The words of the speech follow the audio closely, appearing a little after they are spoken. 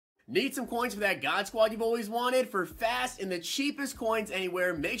Need some coins for that God Squad you've always wanted? For fast and the cheapest coins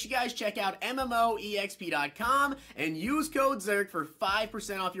anywhere, make sure you guys check out MMOEXP.com and use code ZERK for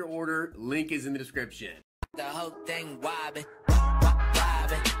 5% off your order. Link is in the description. The whole thing wobbin',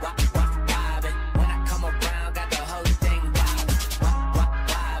 wobbin', wobbin'. When I come around, got the whole thing wobbin'.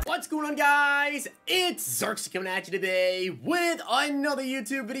 What's going on, guys? It's Zirksee coming at you today with another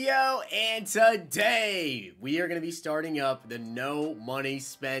YouTube video, and today we are going to be starting up the No Money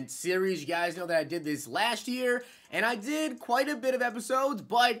Spent series. You guys know that I did this last year, and I did quite a bit of episodes,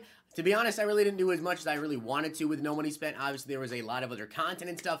 but to be honest, I really didn't do as much as I really wanted to with No Money Spent. Obviously, there was a lot of other content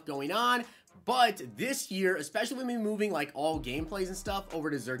and stuff going on. But this year, especially with me moving like all gameplays and stuff over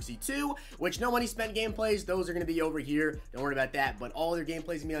to Zirksee 2, which No Money Spent gameplays, those are going to be over here. Don't worry about that. But all their gameplays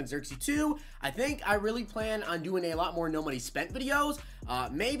going to be on Zirksee 2. I think I really plan on doing a lot more No Money Spent videos.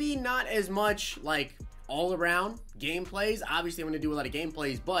 Maybe not as much like all around gameplays. Obviously, I'm going to do a lot of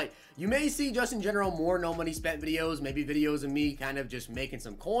gameplays, but you may see just in general more No Money Spent videos, maybe videos of me kind of just making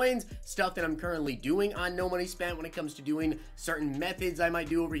some coins, stuff that I'm currently doing on No Money Spent when it comes to doing certain methods I might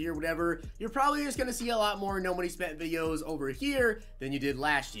do over here, whatever. You're probably just going to see a lot more No Money Spent videos over here than you did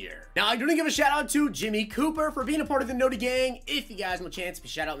last year. Now, I do want to give a shout out to Jimmy Cooper for being a part of the Noti Gang. If you guys want a chance to be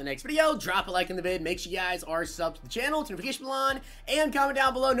shout out in the next video, drop a like in the vid, make sure you guys are subbed to the channel, notification bell on, and comment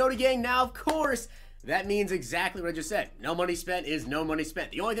down below Noti Gang. Now, of course, that means exactly what I just said. No money spent is no money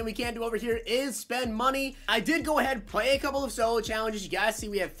spent. The only thing we can do over here is spend money. I did go ahead and play a couple of solo challenges. You guys see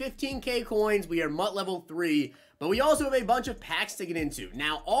we have 15k coins. We are MUT level 3. But we also have a bunch of packs to get into.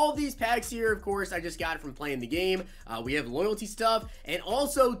 Now, all of these packs here, of course, I just got from playing the game. We have loyalty stuff and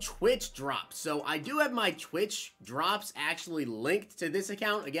also Twitch drops. So I do have my Twitch drops actually linked to this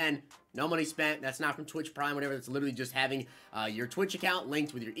account. Again, no money spent. That's not from Twitch Prime, whatever. That's literally just having your Twitch account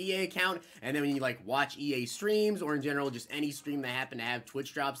linked with your EA account. And then when you like watch EA streams or in general just any stream that happen to have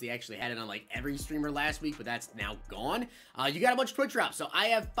Twitch drops, they actually had it on like every streamer last week, but that's now gone. You got a bunch of Twitch drops. So I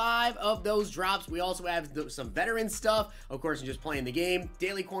have 5 of those drops. We also have some veteran stuff. Of course, I'm just playing the game.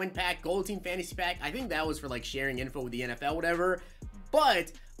 Daily coin pack, gold team fantasy pack. I think that was for like sharing info with the NFL, whatever.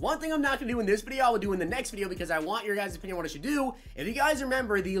 But one thing I'm not going to do in this video, I will do in the next video because I want your guys' opinion on what I should do. If you guys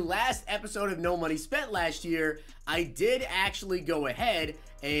remember the last episode of No Money Spent last year, I did actually go ahead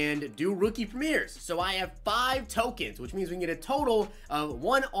and do rookie premieres. So I have 5 tokens, which means we can get a total of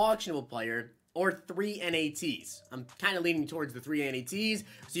 1 auctionable player or 3 NATs. I'm kind of leaning towards the 3 NATs.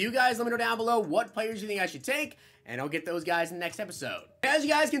 So you guys let me know down below what players you think I should take, and I'll get those guys in the next episode. As you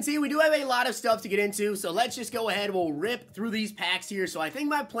guys can see, we do have a lot of stuff to get into, so let's just go ahead. We'll rip through these packs here. So I think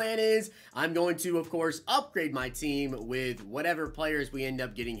my plan is I'm going to, of course, upgrade my team with whatever players we end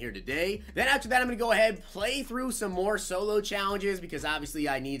up getting here today. Then after that, I'm going to go ahead, play through some more solo challenges because obviously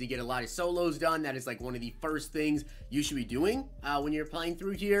I need to get a lot of solos done. That is like one of the first things you should be doing when you're playing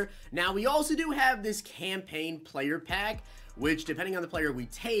through here. Now, we also do have this campaign player pack, which depending on the player we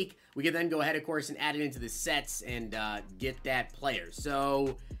take, we can then go ahead, of course, and add it into the sets and get that player.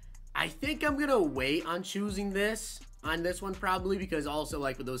 So I think I'm gonna wait on choosing this on this one probably because also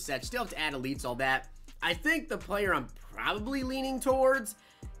like with those sets, still have to add elites, all that. I think the player I'm probably leaning towards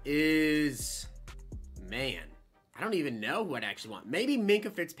is, man, I don't even know who I'd actually want. Maybe Minka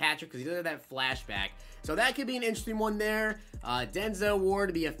Fitzpatrick because he does have that flashback. So that could be an interesting one there. Denzel Ward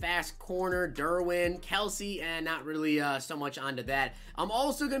to be a fast corner. Derwin, Kelsey, and not really so much onto that. I'm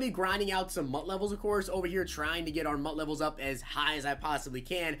also going to be grinding out some MUT levels, of course, over here, trying to get our MUT levels up as high as I possibly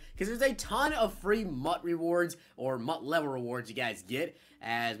can, because there's a ton of free MUT rewards or MUT level rewards you guys get,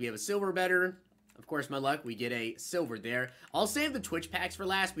 as we have a silver better. Of course, my luck, we get a silver there. I'll save the Twitch packs for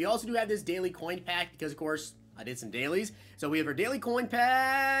last. We also do have this daily coin pack because, of course, I did some dailies. So we have our daily coin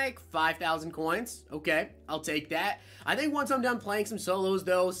pack, 5,000 coins. Okay, I'll take that. I think once I'm done playing some solos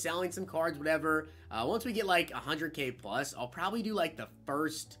though, selling some cards, whatever, once we get like 100k plus, I'll probably do like the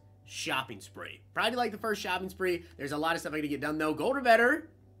first shopping spree. Probably like the first shopping spree. There's a lot of stuff I gotta get done though. Gold or better.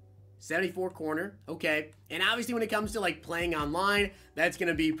 74 corner, okay. And obviously when it comes to like playing online, that's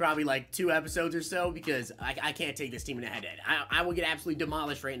gonna be probably like 2 episodes or so because I can't take this team in a head-to-head. I will get absolutely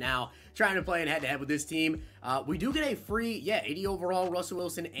demolished right now trying to play in head-to-head with this team. We do get a free, 80 overall Russell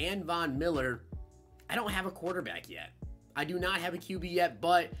Wilson and Von Miller. I don't have a quarterback yet. I do not have a QB yet,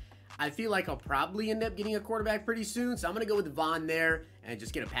 but I feel like I'll probably end up getting a quarterback pretty soon, so I'm going to go with Von there and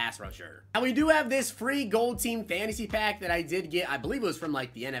just get a pass rusher. Now, we do have this free gold team fantasy pack that I did get. I believe it was from,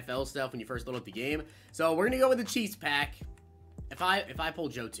 like, the NFL stuff when you first load up the game. So, we're going to go with the Chiefs pack. If I pull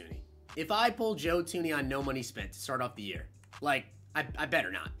Joe Tooney. If I pull Joe Tooney on No Money Spent to start off the year, like, I better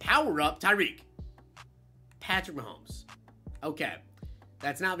not. Power up, Tyreek. Patrick Mahomes. Okay.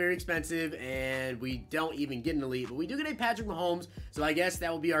 That's not very expensive, and we don't even get an elite, but we do get a Patrick Mahomes, so I guess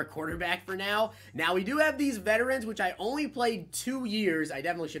that will be our quarterback for now. Now, we do have these veterans, which I only played 2 years. I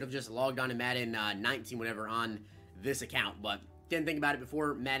definitely should have just logged on to Madden 19, whatever, on this account, but didn't think about it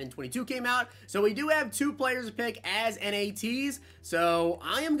before Madden 22 came out. So we do have 2 players to pick as NATs, so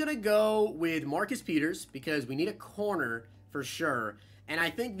I am going to go with Marcus Peters, because we need a corner for sure. And I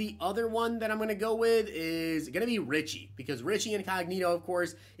think the other one that I'm going to go with is going to be Richie, because Richie Incognito, of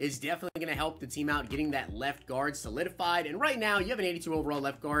course, is definitely going to help the team out getting that left guard solidified. And right now, you have an 82 overall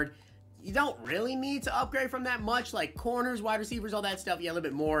left guard. You don't really need to upgrade from that much, like corners, wide receivers, all that stuff. Yeah, a little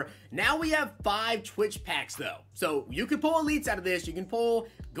bit more. Now we have 5 Twitch packs, though. So you can pull elites out of this. You can pull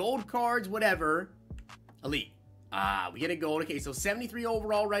gold cards, whatever. Elite. We get a gold. Okay, so 73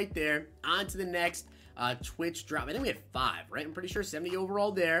 overall right there. On to the next Twitch drop. I think we had 5, right? I'm pretty sure 70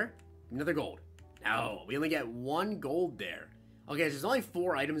 overall there. Another gold. No, we only get 1 gold there. Okay, so there's only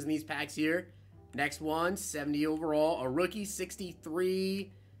 4 items in these packs here. Next one, 70 overall. A rookie,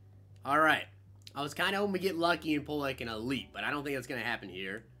 63. All right. I was kind of hoping we get lucky and pull like an elite, but I don't think that's going to happen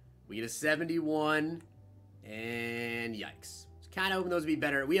here. We get a 71, and yikes. Kind of hoping those would be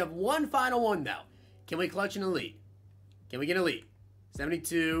better. We have 1 final one, though. Can we clutch an elite? Can we get an elite?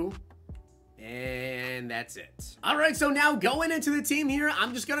 72. And that's it. All right, so now going into the team here,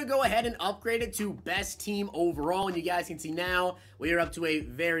 I'm just going to go ahead and upgrade it to best team overall. And you guys can see now we are up to a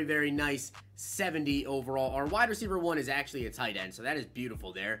very, very nice 70 overall. Our wide receiver 1 is actually a tight end, so that is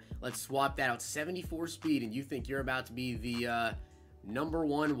beautiful there. Let's swap that out. 74 speed, and you think you're about to be the number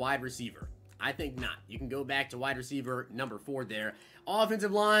 1 wide receiver. I think not. You can go back to wide receiver number 4 there.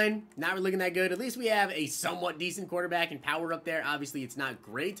 Offensive line, not really looking that good. At least we have a somewhat decent quarterback and power up there. Obviously, it's not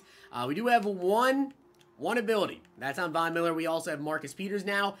great. We do have one ability. That's on Von Miller. We also have Marcus Peters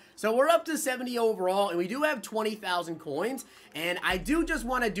now. So we're up to 70 overall, and we do have 20,000 coins. And I do just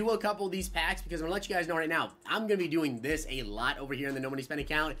want to do a couple of these packs because I'm going to let you guys know right now, I'm going to be doing this a lot over here in the No Money Spend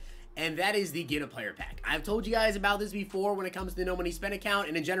account. And that is the Get a Player pack. I've told you guys about this before when it comes to the No Money Spend account.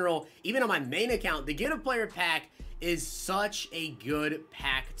 And in general, even on my main account, the Get a Player pack is such a good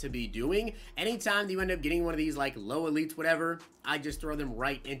pack to be doing. Anytime you end up getting one of these like low elites, whatever, I just throw them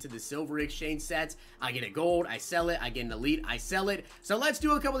right into the silver exchange sets. I get a gold, I sell it. I get an elite, I sell it. So let's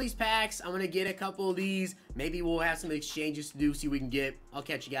do a couple of these packs. I'm going to get a couple of these. Maybe we'll have some exchanges to do, see what we can get. I'll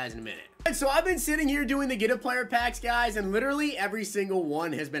catch you guys in a minute. So I've been sitting here doing the Get a Player packs, guys, and literally every single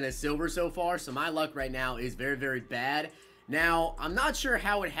one has been a silver so far. So my luck right now is very, very bad. Now, I'm not sure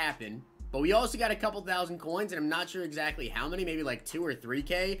how it happened, but we also got a couple thousand coins, and I'm not sure exactly how many, maybe like 2 or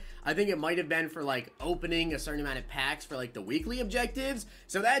 3K. I think it might have been for like opening a certain amount of packs for like the weekly objectives.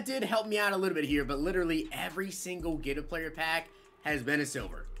 So that did help me out a little bit here, but literally every single Get a Player pack has been a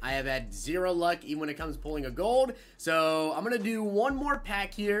silver. I have had 0 luck even when it comes to pulling a gold. So I'm going to do one more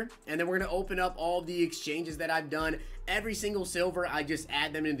pack here, and then we're going to open up all the exchanges that I've done. Every single silver, I just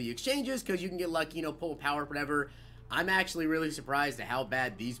add them into the exchanges because you can get lucky, you know, pull a power, whatever. I'm actually really surprised at how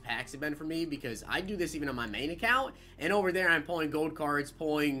bad these packs have been for me because I do this even on my main account. And over there, I'm pulling gold cards,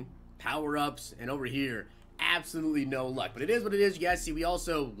 pulling power-ups, and over here, absolutely no luck. But it is what it is. You guys see, we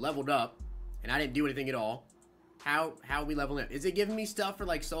also leveled up, and I didn't do anything at all. How are we leveling up? Is it giving me stuff for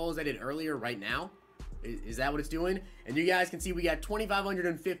like solos I did earlier right now? Is that what it's doing? And you guys can see we got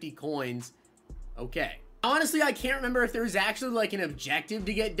 2,550 coins. Okay. Honestly, I can't remember if there's actually like an objective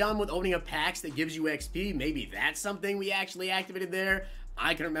to get done with opening up packs that gives you XP. Maybe that's something we actually activated there.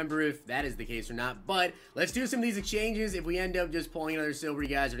 I can remember if that is the case or not, but let's do some of these exchanges. If we end up just pulling another silver, you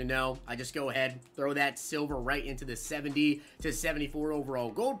guys already know, I just go ahead, throw that silver right into the 70 to 74 overall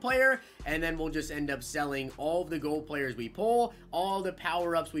gold player, and then we'll just end up selling all of the gold players we pull, all the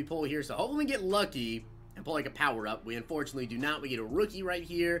power-ups we pull here. So hopefully we get lucky and pull like a power-up. We unfortunately do not. We get a rookie right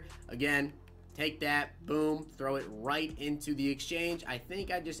here. Again, take that, boom, throw it right into the exchange. I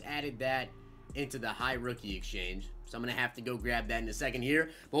think I just added that into the high rookie exchange. So I'm going to have to go grab that in a second here.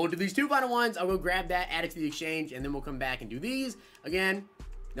 But we'll do these 2 final ones. I'll go grab that, add it to the exchange, and then we'll come back and do these. Again,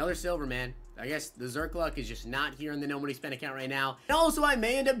 another silver, man. I guess the Zirk luck is just not here in the No Money Spend account right now. And also, I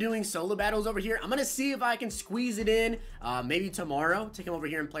may end up doing solo battles over here. I'm going to see if I can squeeze it in maybe tomorrow to come over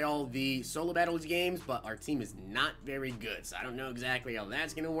here and play all the solo battles games. But our team is not very good, so I don't know exactly how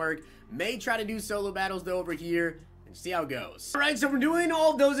that's going to work. May try to do solo battles, though, over here. See how it goes. All right, so from doing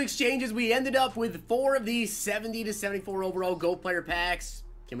all of those exchanges, we ended up with 4 of these 70 to 74 overall gold player packs.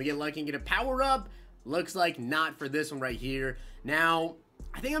 Can we get lucky and get a power up? Looks like not for this one right here. Now,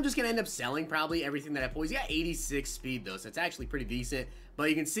 I think I'm just going to end up selling probably everything that I pull. He's got 86 speed, though, so it's actually pretty decent. But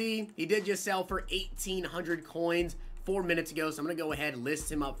you can see he did just sell for 1,800 coins 4 minutes ago, so I'm going to go ahead and list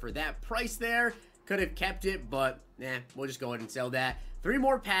him up for that price there. Could have kept it, but nah, we'll just go ahead and sell that. 3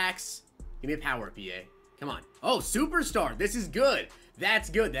 more packs. Give me a power up, EA. Come on. Oh, superstar. This is good. That's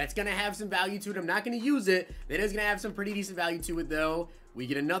good. That's going to have some value to it. I'm not going to use it. That is going to have some pretty decent value to it, though. We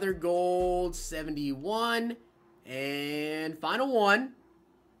get another gold 71. And final one.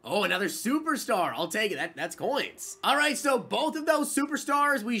 Oh, another superstar. I'll take it. That's coins. All right, so both of those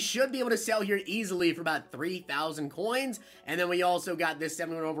superstars we should be able to sell here easily for about 3,000 coins. And then we also got this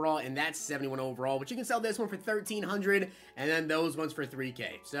 71 overall, and that's 71 overall, but you can sell this one for 1,300, and then those ones for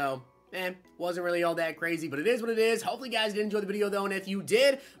 3K. So, wasn't really all that crazy, but it is what it is. Hopefully you guys did enjoy the video, though, and if you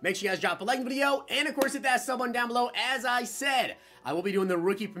did, make sure you guys drop a like on the video, and of course hit that sub button down below. As I said, I will be doing the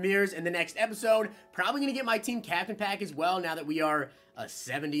rookie premieres in the next episode. Probably going to get my team captain pack as well, now that we are a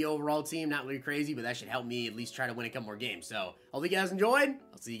 70 overall team. Not really crazy, but that should help me at least try to win a couple more games. So, hopefully you guys enjoyed.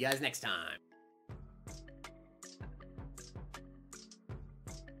 I'll see you guys next time.